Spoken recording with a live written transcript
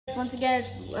Once again,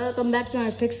 welcome back to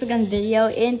our Pixel Gun video.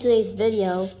 In today's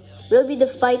video, we'll be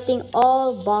fighting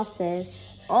all bosses,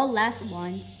 all last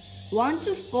ones, 1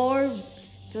 to 4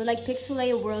 to like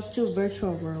Pixelated World to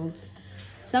Virtual Worlds.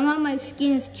 Somehow my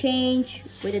skin has changed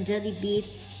with a Jelly Beat.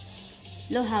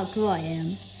 Look how cool I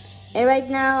am. And right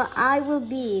now, I will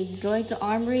be going to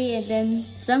Armory, and then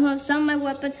somehow some of my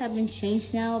weapons have been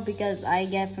changed now because I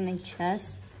get from my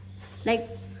chest. Like,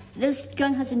 this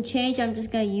gun hasn't changed. I'm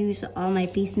just gonna use my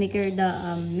Peacemaker,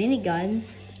 the minigun.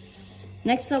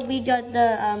 Next up, we got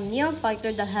the Neon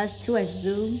Fighter that has 2x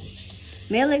zoom.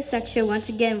 Melee section, once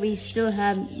again, we still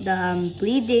have the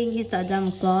Bleeding, he's the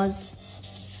Adama Claws.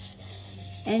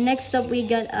 And next up, we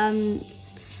got the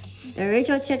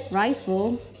Rachel Check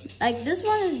Rifle. Like, this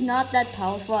one is not that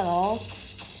powerful at all.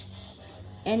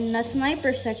 In the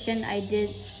Sniper section, I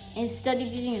did, instead of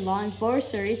using Law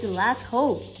Enforcer, it's the Last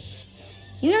Hope.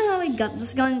 You know how I got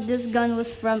this gun? This gun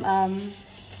was from the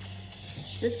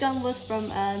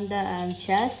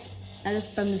chest. That is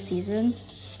from the season.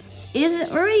 It is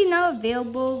already now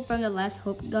available from the Last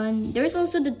Hope gun. There's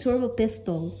also the Turbo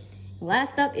Pistol.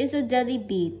 Last up is the Deadly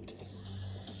Beat.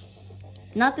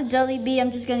 Not the Deadly Beat.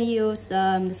 I'm just gonna use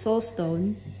the Soul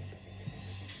Stone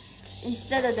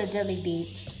instead of the Deadly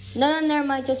Beat. No, never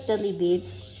mind. Just Deadly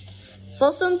Beat.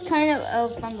 Soul Stone's kind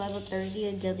of from level 30,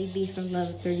 and Deadly Beat's from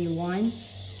level 31.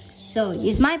 So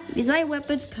is my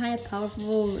weapons kind of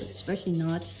powerful? Especially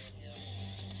not.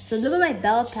 So look at my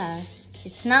Battle Pass.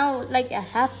 It's now like a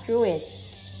half through it.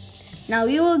 Now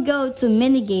we will go to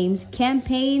mini games,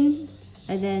 campaign,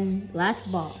 and then last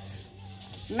boss.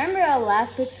 Remember our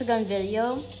last Pixel Gun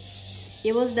video?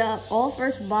 It was the all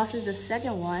first bosses, the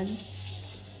second one,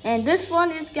 and this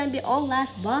one is gonna be all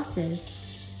last bosses.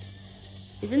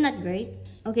 Isn't that great?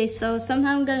 Okay, so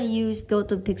somehow I'm gonna go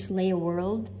to Pixelated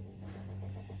World.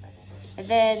 And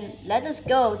then let us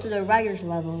go to the Writers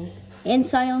level in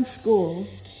Science School.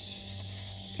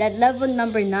 That level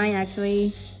number 9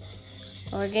 actually.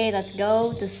 Okay, let's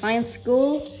go to Science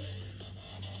School.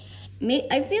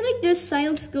 I feel like this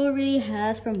Science School really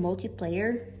has for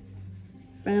multiplayer.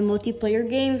 For the multiplayer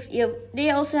games, they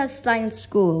also have Science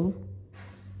School.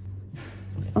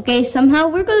 Okay, somehow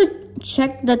we're gonna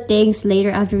check the things later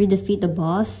after we defeat the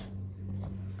boss.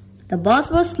 The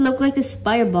boss look like the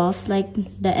Spire boss, like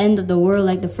the end of the world,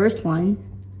 like the first one.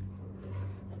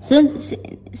 Since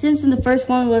in the first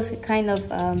one was kind of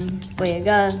wait,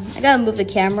 I gotta move the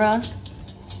camera.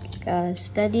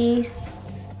 Steady.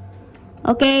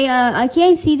 Okay, I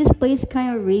can't see, this place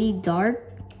kind of really dark.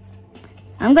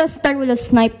 I'm gonna start with a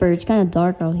sniper. It's kind of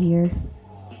dark out here.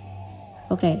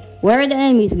 Okay, where did the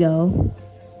enemies go?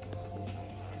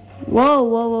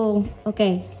 Whoa.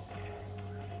 Okay.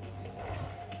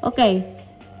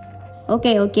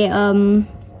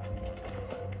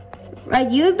 Right,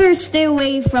 you better stay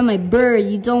away from my bird.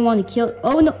 You don't want to kill.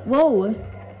 Oh no, whoa.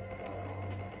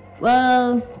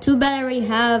 Well, too bad I already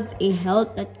have a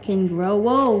health that can grow.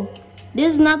 Whoa.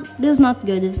 This is not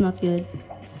good. This is not good.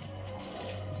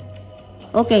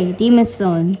 Okay, Demon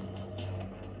Stone.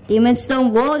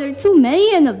 Whoa, there are too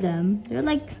many of them. They're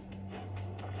like,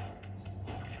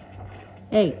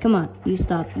 hey, come on, you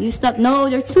stop. No,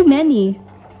 there's too many.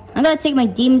 I'm gonna take my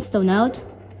Demon Stone out.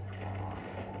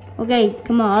 Okay,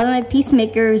 come on, all of my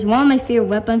Peacemakers, one of my favorite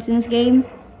weapons in this game.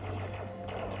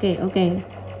 Okay.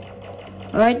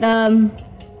 Alright,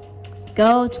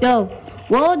 let's go.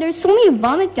 Whoa, there's so many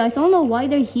vomit guys. I don't know why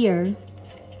they're here.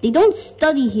 They don't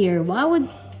study here. Why would...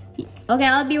 Okay,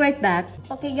 I'll be right back.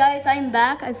 Okay guys, I'm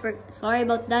back. Sorry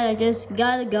about that, I just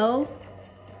gotta go.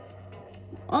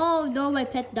 Oh no, my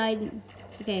pet died.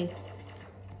 Okay.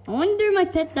 I wonder my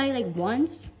pet died like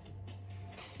once.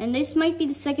 And this might be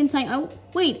the second time.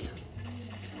 Wait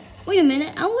a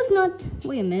minute.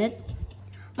 Wait a minute.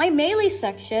 My melee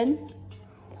section.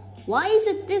 Why is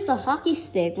this a hockey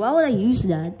stick? Why would I use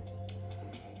that?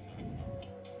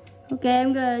 Okay,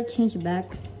 I'm gonna change it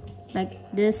back.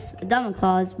 Like this. Adama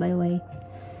Claws, by the way.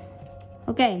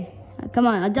 Okay. Come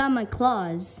on, Adama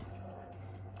Claws.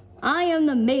 I am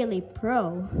the melee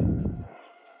pro.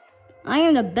 I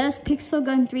am the best Pixel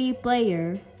Gun 3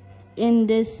 player in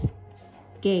this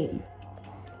game.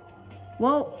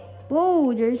 Whoa,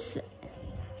 there's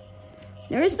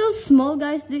those small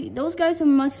guys. Those guys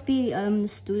must be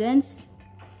students.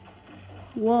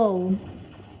 Whoa.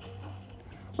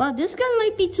 Wow, this gun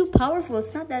might be too powerful.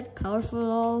 It's not that powerful at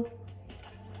all.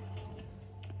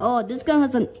 Oh, this gun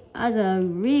has a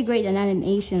really great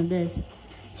animation of this.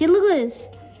 See, look at this.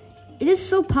 It is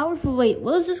so powerful. Wait,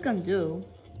 what does this gun do?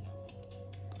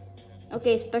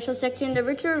 Okay, special section. The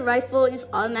Richard rifle is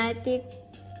automatic.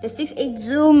 The 6.8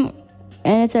 zoom,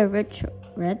 and it's a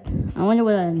red. I wonder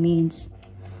what that means.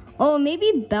 Oh,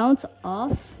 maybe bounce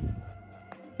off.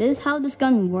 This is how this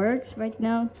gun works right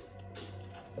now.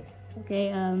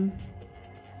 Okay,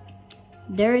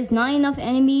 there is not enough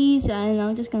enemies, and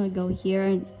I'm just gonna go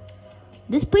here.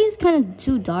 This place is kind of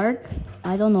too dark.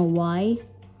 I don't know why.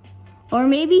 Or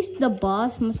maybe the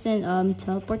boss mustn't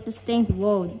teleport these things.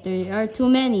 Whoa, there are too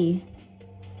many.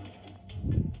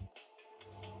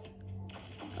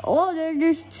 Oh,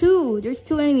 there's two. There's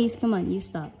two enemies. Come on, you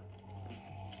stop.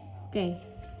 Okay,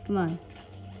 come on.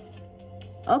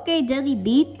 Okay, Deadly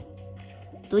Beat.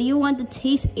 Do you want to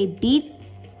taste a beat?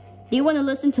 Do you want to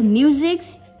listen to music?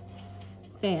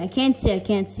 Okay, I can't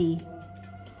see.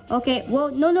 Okay,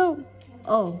 well, no.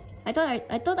 Oh, I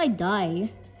thought I died.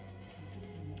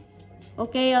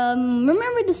 Okay,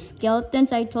 remember the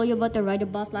skeletons I told you about the Rider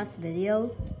boss last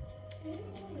video?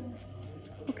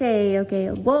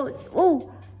 Okay. Whoa,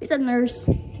 oh, it's a nurse.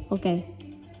 Okay,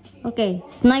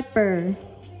 sniper.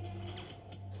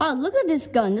 Oh, look at this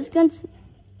gun. This gun's...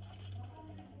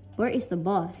 Where is the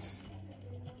boss?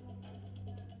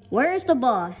 Where is the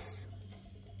boss?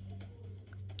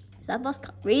 Is that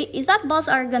boss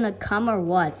are gonna come or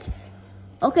what?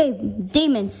 Okay,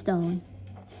 Demon Stone.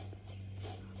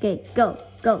 Okay, go.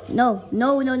 No.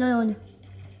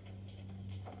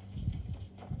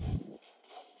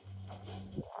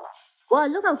 Wow,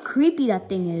 look how creepy that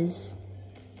thing is.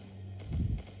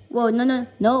 Whoa, no.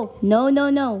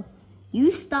 You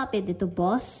stop it, little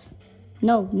boss.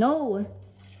 No.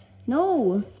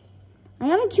 I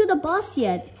haven't killed the boss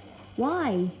yet.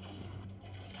 Why?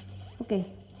 Okay.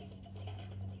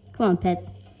 Come on, pet.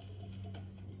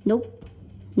 Nope.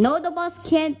 No, the boss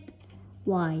can't.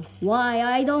 Why?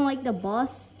 I don't like the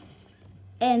boss.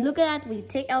 And look at that, we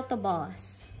take out the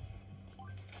boss.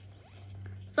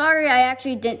 Sorry, I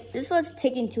actually didn't. This was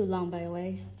taking too long, by the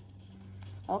way.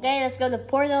 Okay, let's go to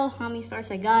portal. How many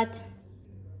stars I got?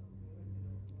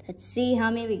 Let's see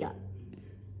how many we got.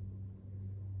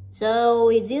 So,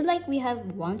 is it like we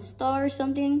have 1 star or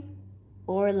something?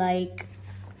 Or like,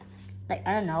 I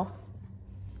don't know.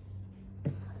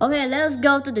 Okay, let's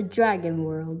go to the dragon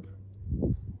world.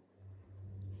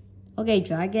 Okay,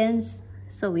 dragons.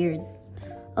 So weird.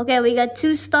 Okay, we got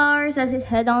 2 stars. Let's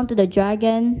head on to the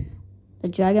dragon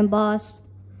boss,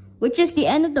 which is the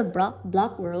end of the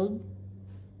block world.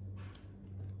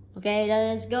 Okay,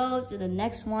 let's go to the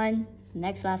next one,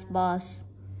 next last boss.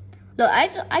 Look,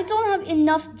 I don't have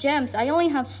enough gems. I only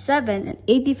have 7 and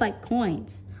 85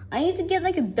 coins. I need to get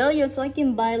like 1 billion so I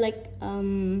can buy like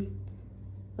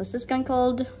what's this gun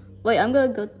called? Wait, I'm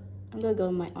gonna go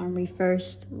to my armory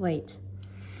first. Wait,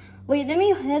 let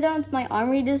me head on to my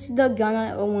armory. This is the gun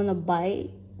I wanna buy.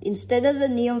 Instead of the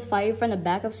neon fire from the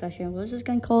backup section. What's this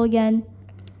gun called again?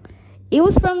 It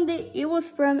was from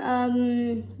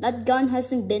that gun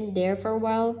hasn't been there for a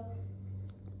while.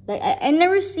 Like I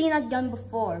never seen that gun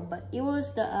before, but it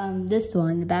was the this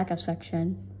one, the backup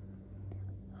section.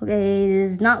 Okay, it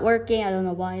is not working. I don't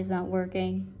know why it's not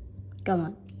working. Come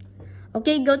on.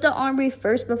 Okay, go to armory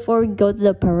first before we go to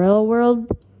the parallel world.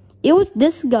 It was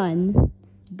this gun.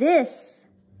 This.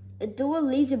 A dual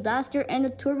laser blaster and a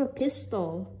turbo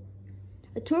pistol.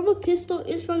 A turbo pistol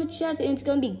is from the chest and it's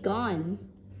gonna be gone.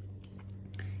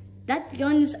 That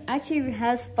gun actually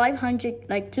has 500,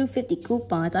 like 250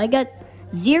 coupons. I got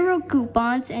 0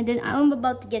 coupons and then I'm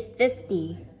about to get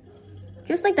 50.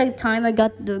 Just like the time I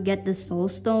got to get the soul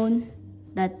stone.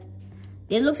 That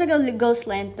it looks like a ghost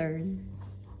lantern.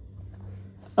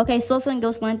 Okay, soul stone and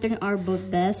ghost lantern are both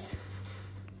best.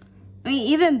 I mean,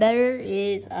 even better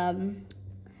is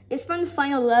it's from the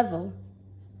final level.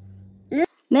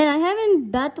 Man, I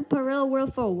haven't battled Parallel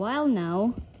World for a while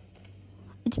now.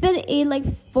 It's been like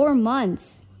 4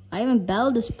 months. I haven't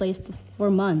battled this place for 4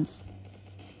 months.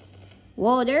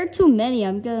 Whoa, there are too many.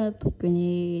 I'm gonna put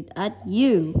grenade at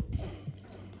you.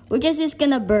 Which is just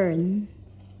gonna burn.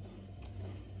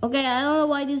 Okay, I don't know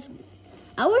why this...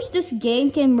 I wish this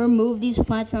game can remove these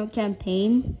plants from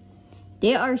campaign.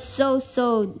 They are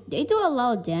they do a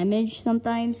lot of damage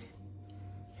sometimes.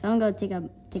 So I'm gonna take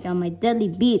out my Deadly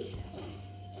Beat.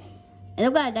 And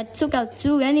look at that, took out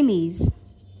 2 enemies.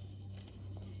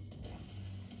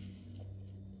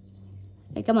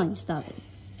 Hey, come on, stop it.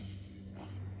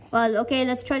 Well, okay,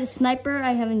 let's try the sniper.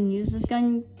 I haven't used this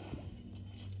gun.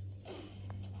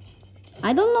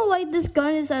 I don't know why this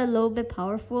gun is a little bit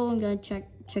powerful. I'm gonna check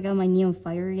out my neon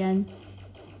fire again.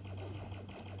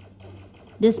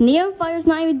 This neon fire is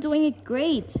not even doing it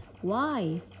great.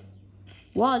 Why?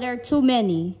 Wow, there are too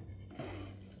many.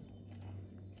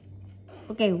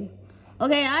 Okay,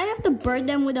 I have to burn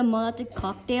them with a Molotov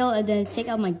cocktail and then take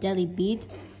out my Deadly Beat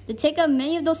to take out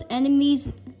many of those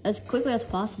enemies as quickly as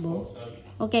possible.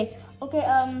 Okay,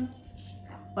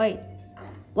 Wait.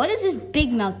 What is this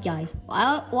big mouth, guys?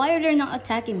 Why are they not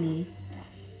attacking me?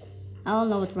 I don't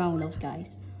know what's wrong with those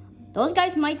guys. Those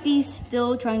guys might be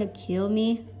still trying to kill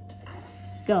me.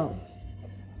 Go.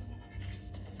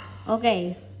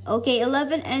 Okay. Okay,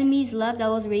 11 enemies left. That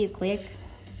was really quick.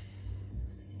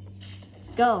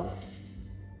 Go.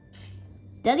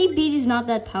 Deadly Beat is not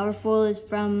that powerful. It's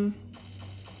from...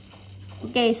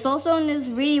 Okay, Soul Stone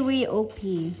is really OP.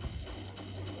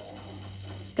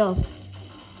 Go.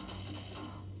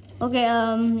 Okay,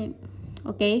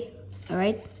 okay.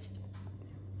 Alright.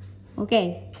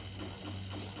 Okay.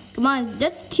 Come on,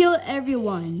 let's kill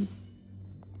everyone.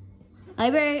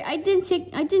 I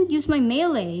didn't use my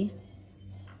melee.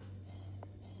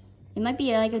 It might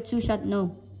be like a two-shot.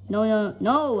 No.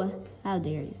 How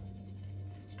dare you?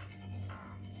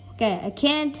 Okay, I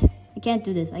can't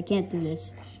do this. I can't do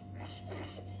this.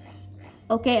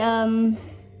 Okay, I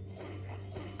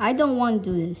don't want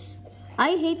to do this.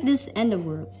 I hate this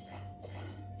Enderworld.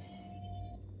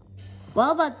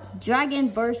 What about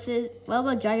Dragon versus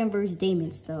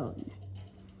Demon Stone?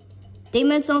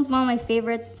 Demon Stone's one of my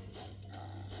favorite.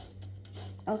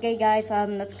 Okay, guys,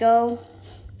 let's go.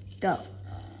 Go.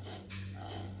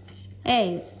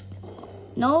 Hey,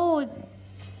 no,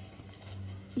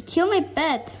 you kill my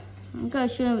pet. I'm gonna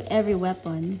shoot him with every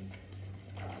weapon.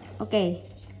 Okay.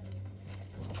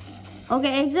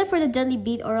 Okay, except for the Deadly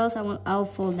Beat, or else I'll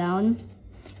fall down.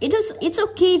 It's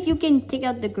okay if you can take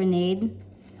out the grenade.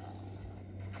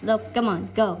 Look, come on,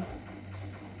 go.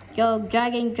 Go,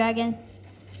 dragon.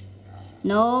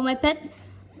 No, my pet.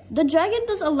 The dragon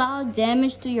does allow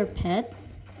damage to your pet.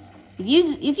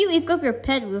 If you equip your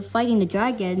pet with fighting the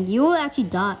dragon, you will actually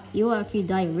die. You will actually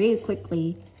die really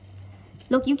quickly.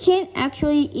 Look, you can't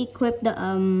actually equip the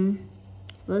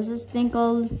what's this thing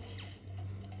called?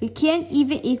 You can't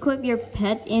even equip your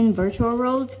pet in virtual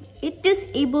world. It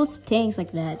disables things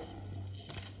like that.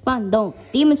 Come on,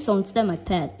 don't. Demon Stone, instead my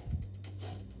pet.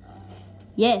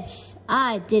 Yes,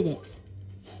 I did it.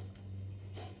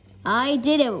 I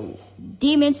did it.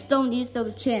 Demon Stone is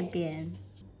the champion.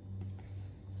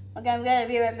 Okay, I'm gonna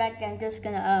be right back. I'm just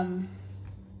gonna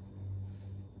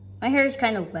my hair is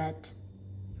kind of wet.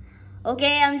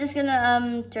 Okay, I'm just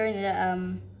gonna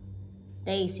turn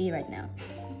the AC right now.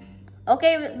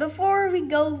 Okay, before we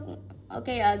go,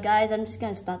 okay, guys, I'm just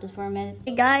gonna stop this for a minute.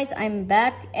 Hey guys, I'm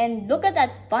back, and look at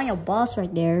that final boss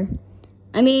right there.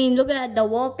 I mean, look at the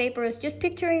wallpaper. It's just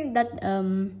picturing that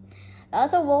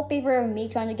that's a wallpaper of me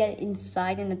trying to get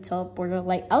inside in the teleporter,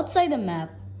 like outside the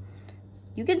map.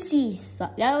 You can see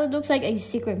that looks like a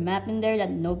secret map in there that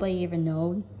nobody even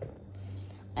knows.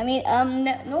 I mean,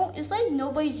 no, it's like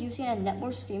nobody's using a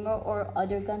network streamer or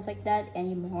other guns like that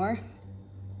anymore.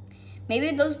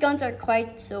 Maybe those guns are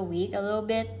quite so weak a little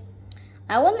bit.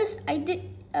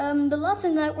 The Lost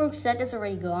in Network set is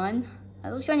already gone.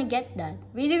 I was trying to get that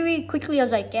really quickly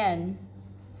as I can.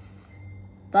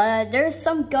 But there's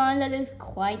some gun that is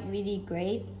quite really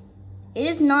great. It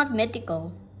is not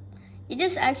mythical. It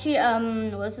is actually,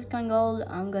 what's this gun called?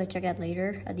 I'm gonna check that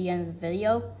later at the end of the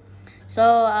video.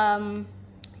 So,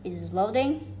 it is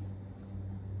loading.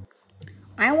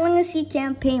 I want to see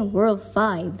Campaign World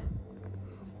 5.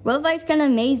 World 5 is kind of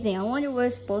amazing. I wonder where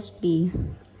it's supposed to be.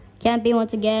 Campaign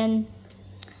once again.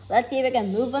 Let's see if I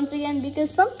can move once again,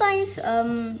 because sometimes,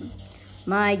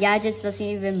 my gadgets doesn't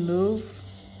even move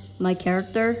my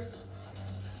character.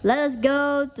 Let us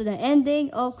go to the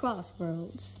ending of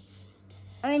Crossroads.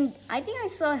 I mean, I think I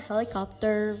saw a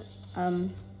helicopter,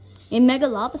 in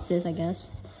Megalopolis, I guess.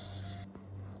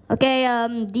 Okay,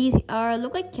 these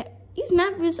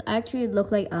maps actually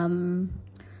look like, from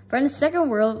the second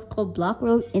world called Block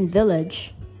World in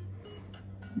Village.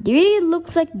 It really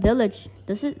looks like Village.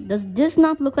 Does this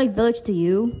not look like Village to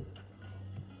you?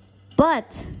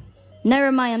 But,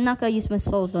 never mind, I'm not gonna use my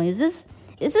Soul Stone. Is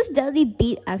this Deadly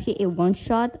Beat actually a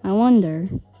one-shot? I wonder.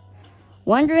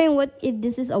 Wondering what if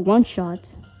this is a one-shot.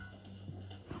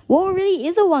 What really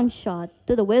is a one-shot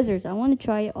to the wizards? I want to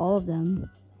try all of them.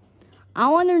 I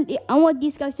want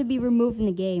these guys to be removed in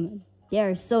the game. They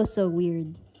are so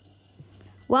weird.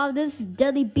 Wow, this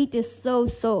Deadly Beat is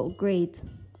so great.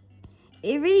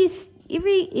 It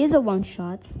really is a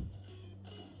one-shot.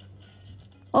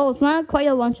 Oh, it's not quite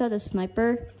a one-shot as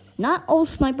sniper. Not all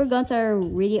sniper guns are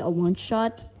really a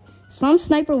one-shot. Some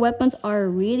sniper weapons are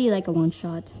really like a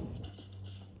one-shot.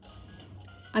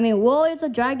 I mean, well, it's the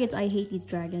dragons. I hate these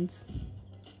dragons.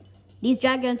 These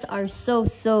dragons are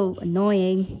so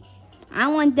annoying. I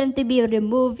want them to be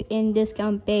removed in this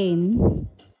campaign.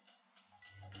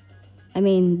 I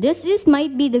mean, this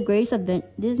might be the greatest event.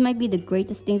 This might be the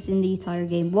greatest things in the entire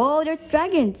game. Whoa, there's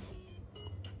dragons.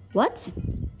 What?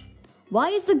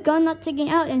 Why is the gun not taking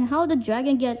out? And how the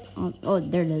dragon get... Oh,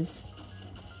 there it is.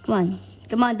 Come on.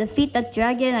 Come on, defeat that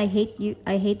dragon. I hate you.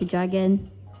 I hate the dragon.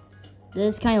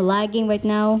 This is kind of lagging right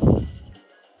now.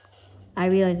 I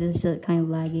realize this is kind of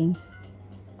lagging.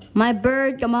 My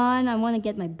bird, come on. I want to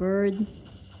get my bird.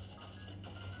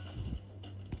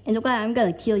 And look, I'm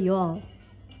gonna kill you all.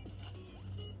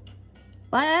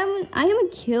 But I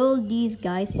haven't killed these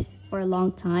guys for a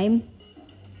long time.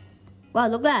 Wow,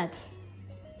 look at that.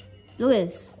 Look at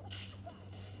this.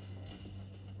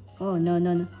 Oh, no,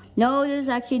 no, no. No, this is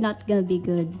actually not gonna be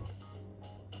good.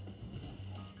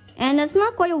 And that's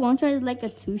not quite a one-shot, it's like a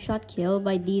two-shot kill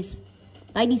by these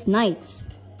knights.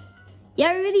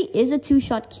 Yeah, it really is a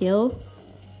two-shot kill.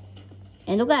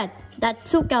 And look at that. That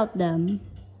took out them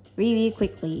really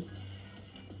quickly.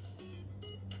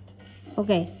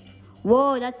 Okay.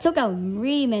 Whoa, that took out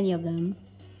really many of them.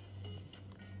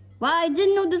 Wow, I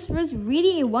didn't know this was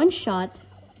really a one-shot.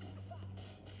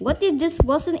 What if this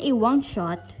wasn't a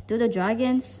one-shot to the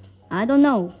dragons? I don't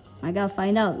know. I gotta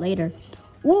find out later.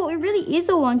 Whoa, it really is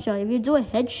a one-shot if you do a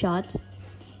headshot.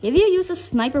 If you use a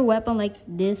sniper weapon like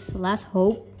this, Last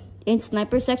Hope, in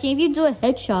sniper section, if you do a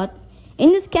headshot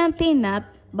in this campaign map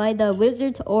by the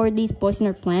wizards or these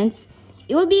poisoner plants,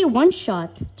 it will be a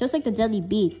one-shot, just like the Deadly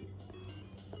Beat.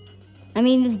 I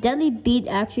mean, is Deadly Beat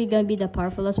actually gonna be the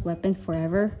powerfulest weapon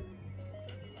forever?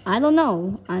 I don't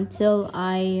know until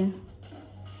I...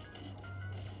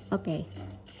 Okay.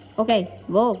 Okay,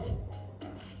 whoa.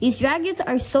 These dragons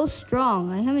are so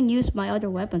strong. I haven't used my other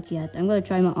weapons yet. I'm gonna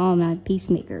try my Automatic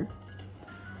Peacemaker.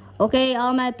 Okay,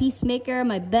 Automatic Peacemaker,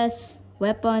 my best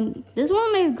weapon. This is one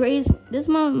of my greatest, this is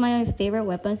one of my favorite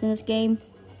weapons in this game.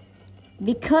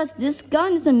 Because this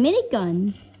gun is a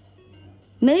minigun.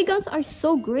 Miniguns are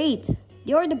so great.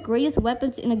 They are the greatest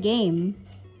weapons in the game.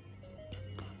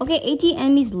 Okay, 18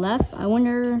 enemies left. I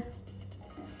wonder...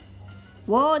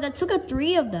 Whoa, that took out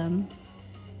 3 of them.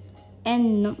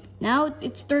 And now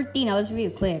it's 13. I was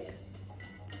really quick.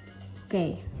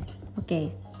 Okay.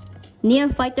 Okay.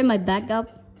 Neon Fighter, my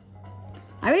backup.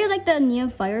 I really like the Neon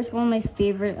Fire. It's one of my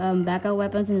favorite backup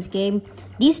weapons in this game.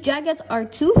 These dragons are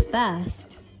too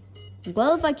fast.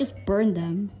 Well, if I just burn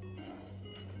them.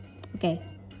 Okay.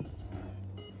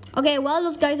 Okay, while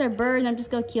those guys are burned, I'm just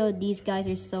gonna kill these guys.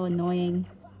 They're so annoying.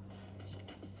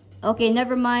 Okay,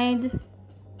 never mind.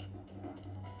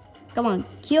 Come on,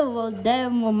 kill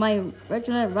them with my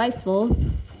Reginald rifle.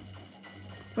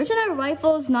 Reginald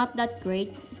rifle is not that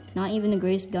great. Not even the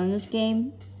greatest gun in this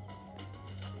game.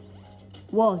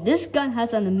 Whoa, this gun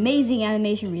has an amazing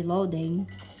animation reloading.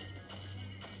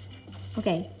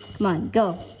 Okay, come on,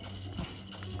 go.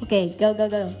 Okay, go, go,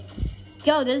 go.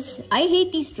 Go, I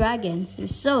hate these dragons. They're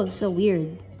so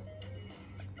weird.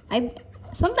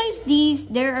 Sometimes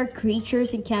there are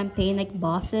creatures in campaign like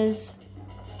bosses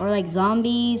or like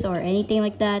zombies or anything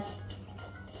like that.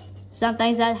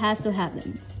 Sometimes that has to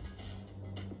happen.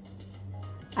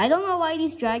 I don't know why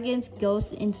these dragons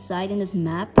goes inside in this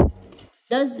map.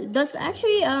 Does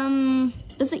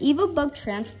the evil bug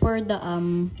transfer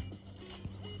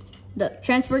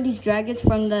transfer these dragons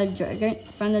from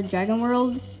the dragon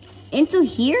world into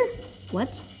here?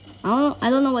 What? I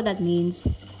don't know what that means.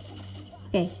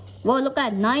 Okay. Whoa, look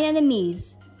at 9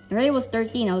 enemies. It already was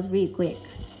 13. I was really quick.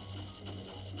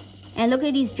 And look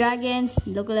at these dragons.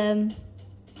 Look at them.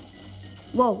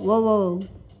 Whoa, whoa, whoa.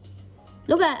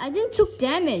 Look at, I didn't took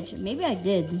damage. Maybe I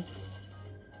did.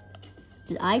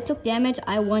 Did I took damage?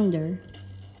 I wonder.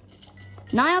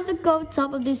 Now I have to go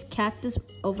top of this cactus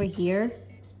over here.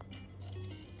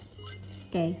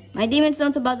 Okay, my demon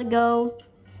stone's about to go.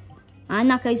 I'm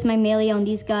not gonna use my melee on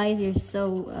these guys. They're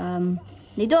so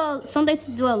they sometimes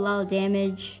do a lot of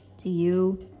damage to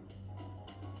you.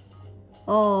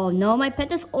 Oh no, my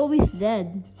pet is always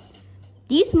dead.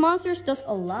 These monsters does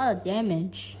a lot of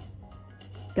damage.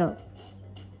 Go.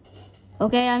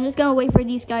 Okay, I'm just gonna wait for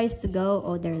these guys to go.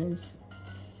 Oh, there it is.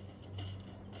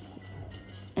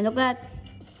 And look at that.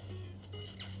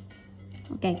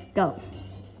 Okay, go.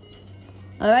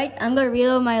 Alright, I'm gonna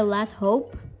reload my Last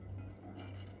Hope.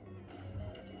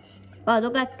 Wow,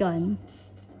 look at that gun.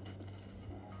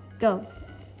 Go.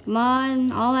 Come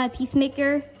on, all that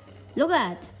Peacemaker. Look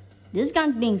at that. This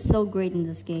gun's being so great in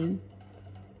this game.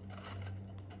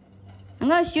 I'm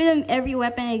gonna shoot him every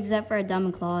weapon except for a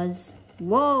Diamond Claws.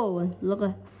 Whoa,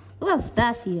 look how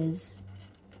fast he is.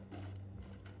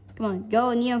 Come on,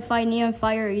 go, Neon Fire, Neon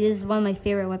Fire. It is one of my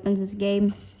favorite weapons in this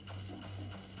game.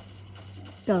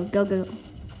 Go, go, go.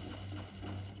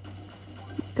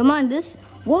 Come on, this.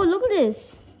 Whoa, look at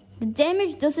this. The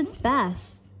damage does it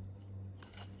fast.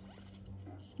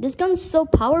 This gun's so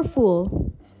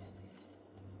powerful.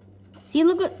 See,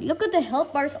 look at the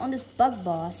health bars on this bug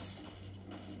boss.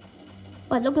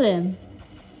 But look at him.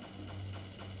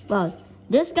 Wow,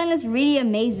 this gun is really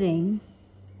amazing.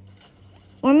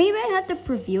 Or maybe I have to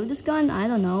preview this gun. I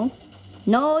don't know.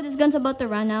 No, this gun's about to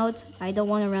run out. I don't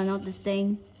want to run out this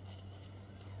thing.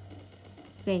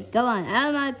 Okay, go on.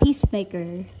 I'm a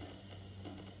peacemaker.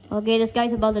 Okay, this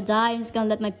guy's about to die. I'm just gonna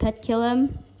let my pet kill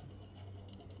him.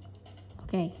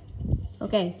 Okay.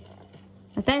 Okay.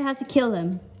 My pet has to kill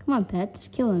him. Come on, pet.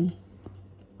 Just kill him.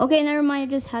 Okay, never mind.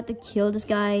 I just had to kill this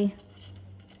guy.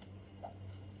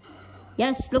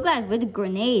 Yes, look at it with a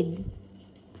grenade.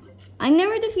 I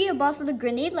never defeated a boss with a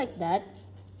grenade like that.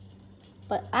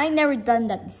 But I never done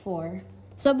that before.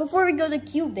 So before we go to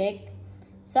Cubic,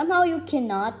 somehow you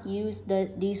cannot use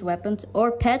these weapons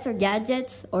or pets or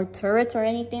gadgets or turrets or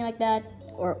anything like that.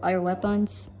 Or other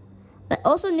weapons. But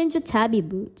also ninja tabby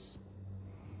boots.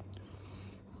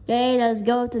 Okay, let's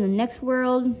go to the next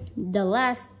world. The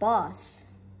last boss.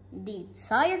 The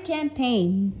Sire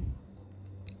campaign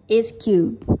is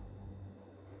Cube.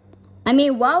 I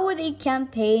mean, why would a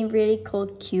campaign really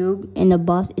called Cube and the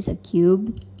boss is a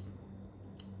cube?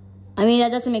 I mean,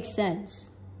 that doesn't make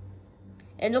sense.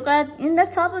 And look at in the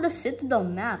top of the Citadel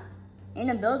map. In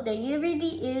the building, it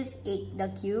really is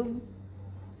the cube.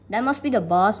 That must be the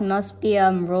boss. Must be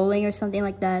rolling or something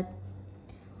like that.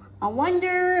 I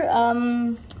wonder.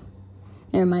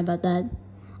 Never mind about that.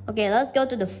 Okay, let's go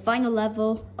to the final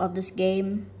level of this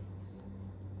game.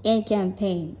 In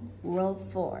campaign, World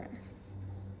 4.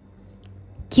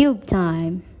 Cube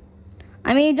time.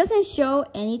 I mean, it doesn't show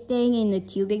anything in the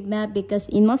cubic map because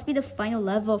it must be the final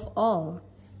level of all.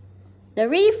 The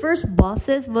really first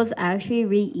bosses was actually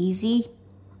really easy.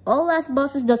 All last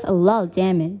bosses does a lot of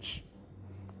damage.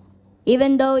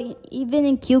 Even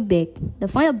in cubic, the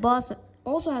final boss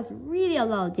also has really a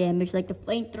lot of damage, like the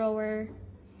flamethrower.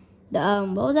 The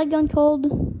what was that gun called?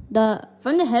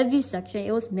 From the heavy section,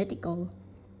 it was mythical.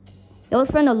 It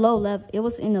was from the low level. It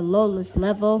was in the lowest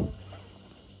level.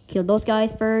 Kill those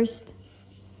guys first.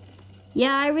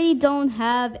 Yeah, I really don't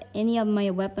have any of my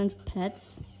weapons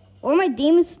pets. Or my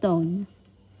Demon Stone.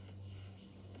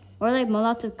 Or like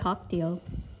Molotov Cocktail.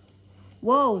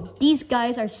 Whoa, these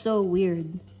guys are so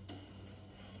weird.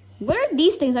 What are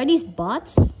these things? Are these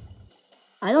bots?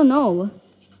 I don't know.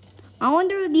 I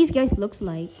wonder what these guys looks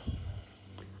like.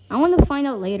 I want to find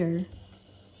out later.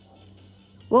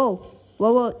 Whoa,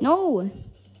 whoa, whoa, no!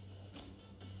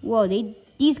 Whoa,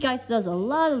 these guys does a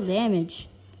lot of damage.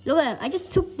 Look at them, I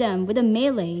just took them with a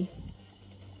melee.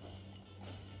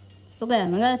 Look at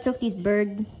them, I gotta took this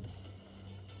bird.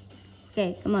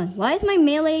 Okay, come on. Why is my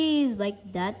melee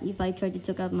like that if I try to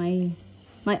took out my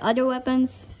other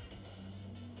weapons?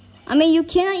 I mean, you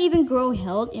cannot even grow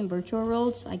health in virtual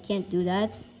worlds. I can't do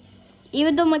that.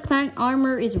 Even though my clan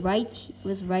armor was right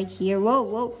here. Whoa,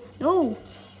 whoa, no.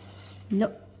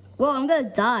 No. Whoa, I'm gonna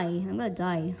die. I'm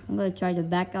gonna try to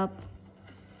back up.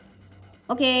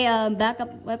 Okay,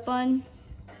 backup weapon.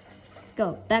 Let's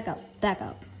go. Back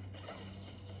up.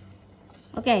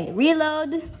 Okay,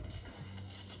 reload.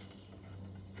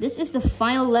 This is the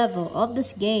final level of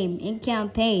this game in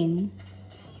campaign.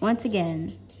 Once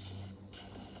again.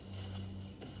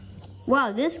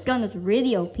 Wow, this gun is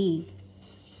really OP.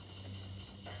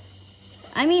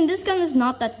 I mean, this gun is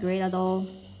not that great at all.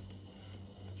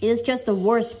 It is just the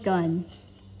worst gun.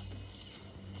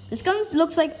 This gun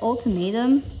looks like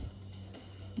Ultimatum,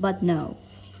 but no.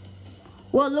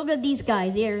 Well, look at these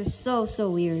guys. They're so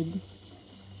weird.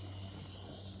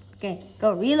 Okay,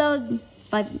 go reload.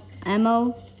 5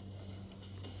 ammo.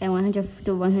 And 100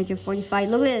 to 145.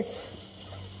 Look at this.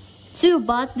 2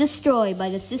 bots destroyed by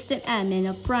the system admin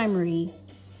of Primary.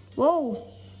 Whoa.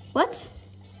 What?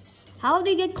 How did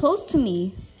they get close to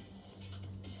me?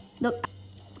 Look.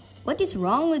 What is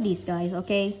wrong with these guys?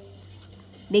 Okay.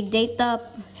 Big data.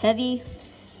 Heavy.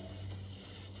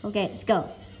 Okay, let's go.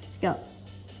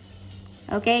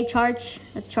 Okay, charge.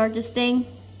 Let's charge this thing.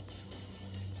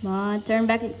 Come on, turn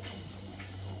back.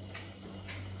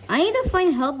 I need to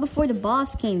find help before the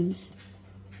boss comes.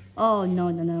 Oh,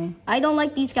 no. I don't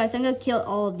like these guys. I'm gonna kill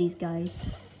all of these guys.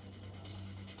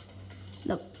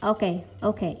 Look, okay.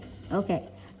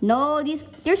 No,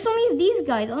 there's so many of these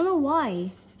guys. I don't know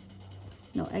why.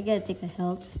 No, I gotta take the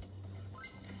health.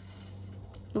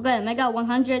 Look at him. I got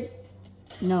 100.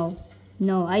 No,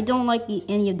 I don't like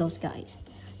any of those guys.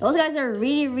 Those guys are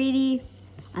really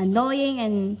annoying,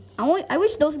 and I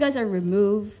wish those guys are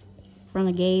removed from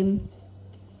the game.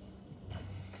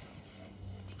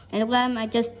 And look at him. I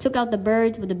just took out the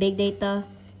birds with the big data.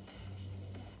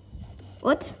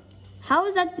 What? How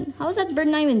is that bird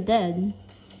not even dead?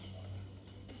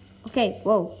 Okay,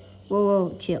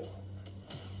 whoa, chill.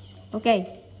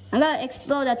 Okay, I'm gonna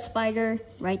explode that spider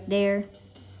right there.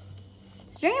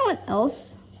 Is there anyone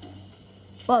else?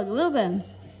 Whoa, look at him.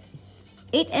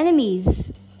 8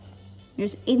 enemies.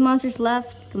 There's 8 monsters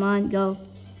left. Come on, go.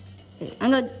 Okay,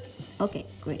 I'm gonna. Okay,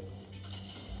 great.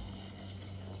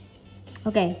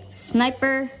 Okay,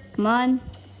 sniper. Come on.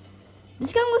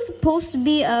 This gun was supposed to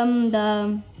be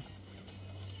the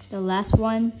last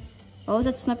one. What was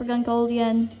that sniper gun called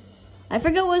again? I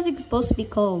forgot what it was supposed to be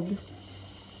called.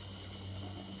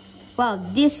 Wow,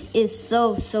 this is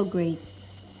so great.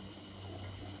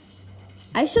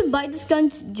 I should buy this gun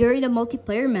during the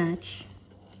multiplayer match.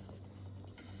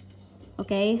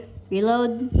 Okay,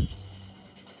 reload.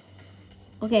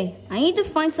 Okay, I need to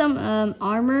find some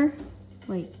armor.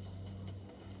 Wait.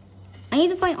 I need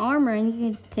to find armor and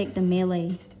you can take the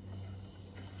melee.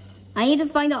 I need to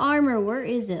find the armor. Where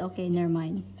is it? Okay, never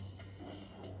mind.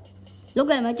 Look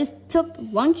at him. I just took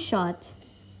 1 shot.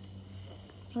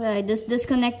 Okay, this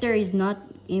connector is not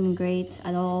even great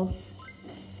at all.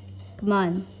 Come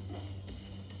on.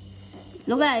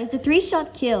 Look at it. It's a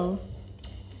 3-shot kill.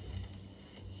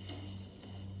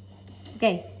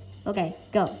 Okay. Okay,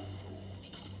 go.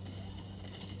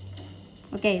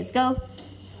 Okay, let's go.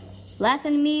 Last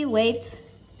enemy, wait.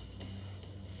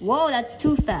 Whoa, that's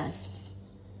too fast.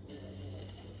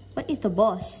 What is the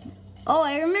boss? Oh,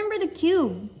 I remember the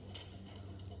cube.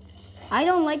 I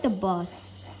don't like the boss.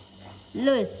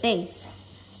 Look at his face.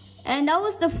 And that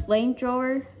was the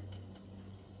flamethrower.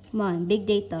 Come on, big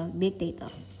data, big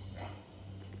data.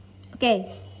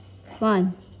 Okay, come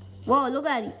on. Whoa, look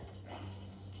at it.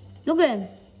 Look at him.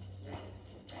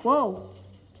 Whoa.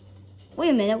 Wait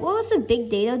a minute, what was the big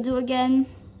data do again?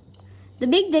 The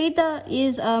big data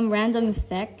is random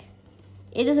effect.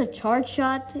 It is a charge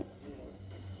shot.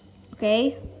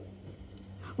 Okay.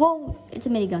 Whoa, it's a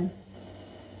minigun.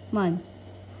 Come on.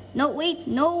 No, wait,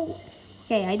 no.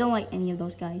 Okay, I don't like any of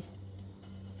those guys.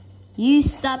 You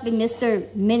stop it, Mr.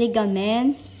 Minigun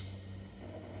Man.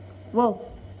 Whoa.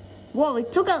 Whoa,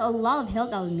 it took out a lot of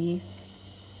health out of me.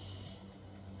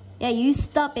 Yeah, you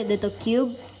stop it, little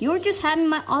cube. You were just having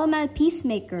my automatic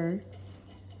peacemaker.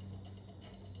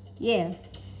 Yeah.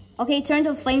 Okay, turn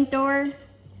to flamethrower.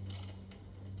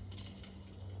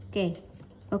 Okay.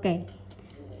 Okay.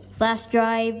 Flash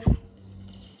drive.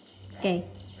 Okay.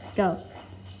 Go.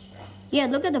 Yeah,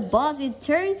 look at the boss. It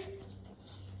turns.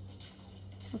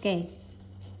 Okay.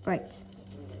 Right.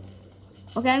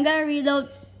 Okay, I'm gonna reload.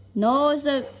 No,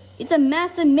 it's a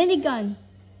massive minigun.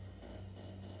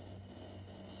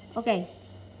 Okay.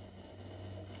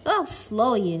 Look how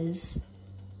slow he is.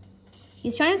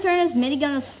 He's trying to turn his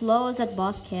minigun as slow as that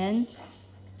boss can.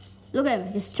 Look at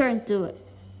him, just turn to it.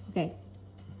 Okay.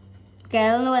 Okay,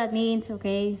 I don't know what that means,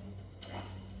 okay.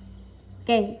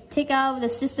 Okay, take out the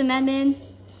system admin.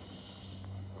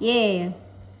 Yeah.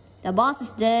 The boss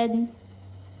is dead.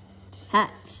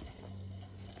 Hat.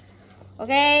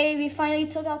 Okay, we finally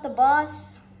took out the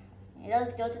boss. Okay,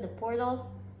 let's go to the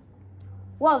portal.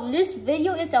 Wow, this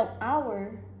video is an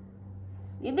hour.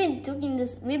 We've been doing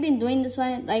this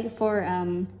one like for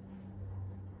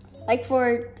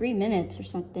 3 minutes or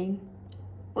something.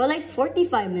 Well, like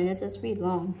 45 minutes, that's pretty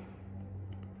long.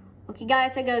 Okay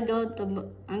guys, I'm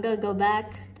gonna go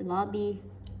back to lobby.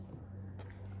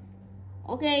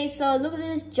 Okay, so look at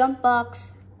this jump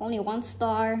box, only 1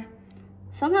 star.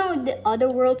 Somehow in the other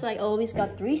worlds I always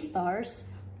got 3 stars.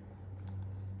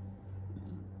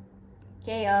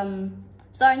 Okay,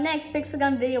 so our next Pixel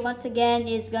Gun video once again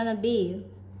is gonna be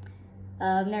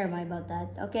never mind about that.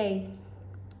 Okay.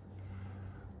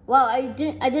 Wow, I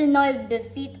didn't know I'd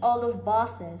defeat all those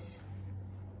bosses.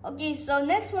 Okay, so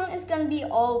next one is gonna be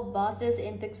all bosses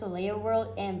in Pixelania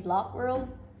World and Block World.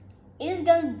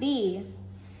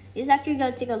 It's actually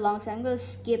gonna take a long time. I'm gonna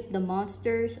skip the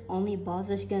monsters. Only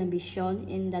bosses gonna be shown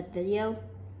in that video.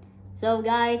 So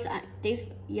guys,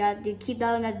 you have to keep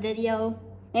that on that video.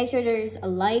 Make sure there's a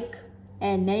like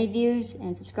and many views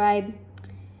and subscribe.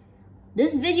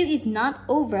 This video is not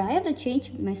over. I have to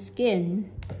change my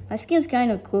skin. My skin's kind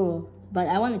of cool, but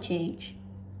I want to change.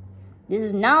 This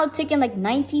is now taking like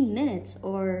 19 minutes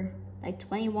or like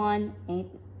 21,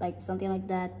 like something like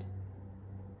that.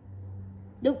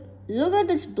 Look at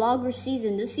this blogger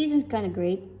season. This season's kind of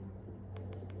great.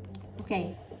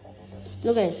 Okay,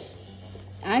 look at this.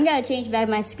 I'm gonna change back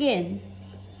my skin.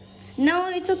 No,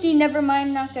 it's okay. Never mind.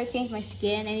 I'm not gonna change my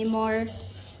skin anymore.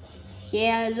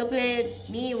 Yeah, look at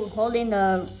me holding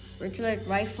the artillery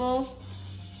rifle.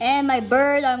 And my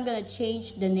bird, I'm gonna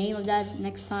change the name of that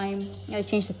next time. I'm gonna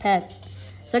change the pet.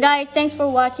 So guys, thanks for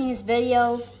watching this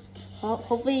video.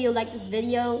 Hopefully you like this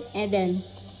video. And then,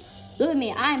 look at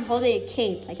me, I'm holding a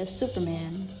cape like a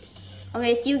Superman.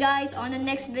 Okay, see you guys on the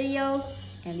next video,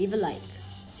 and leave a like.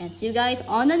 And see you guys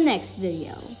on the next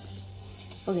video.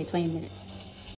 Okay, 20 minutes.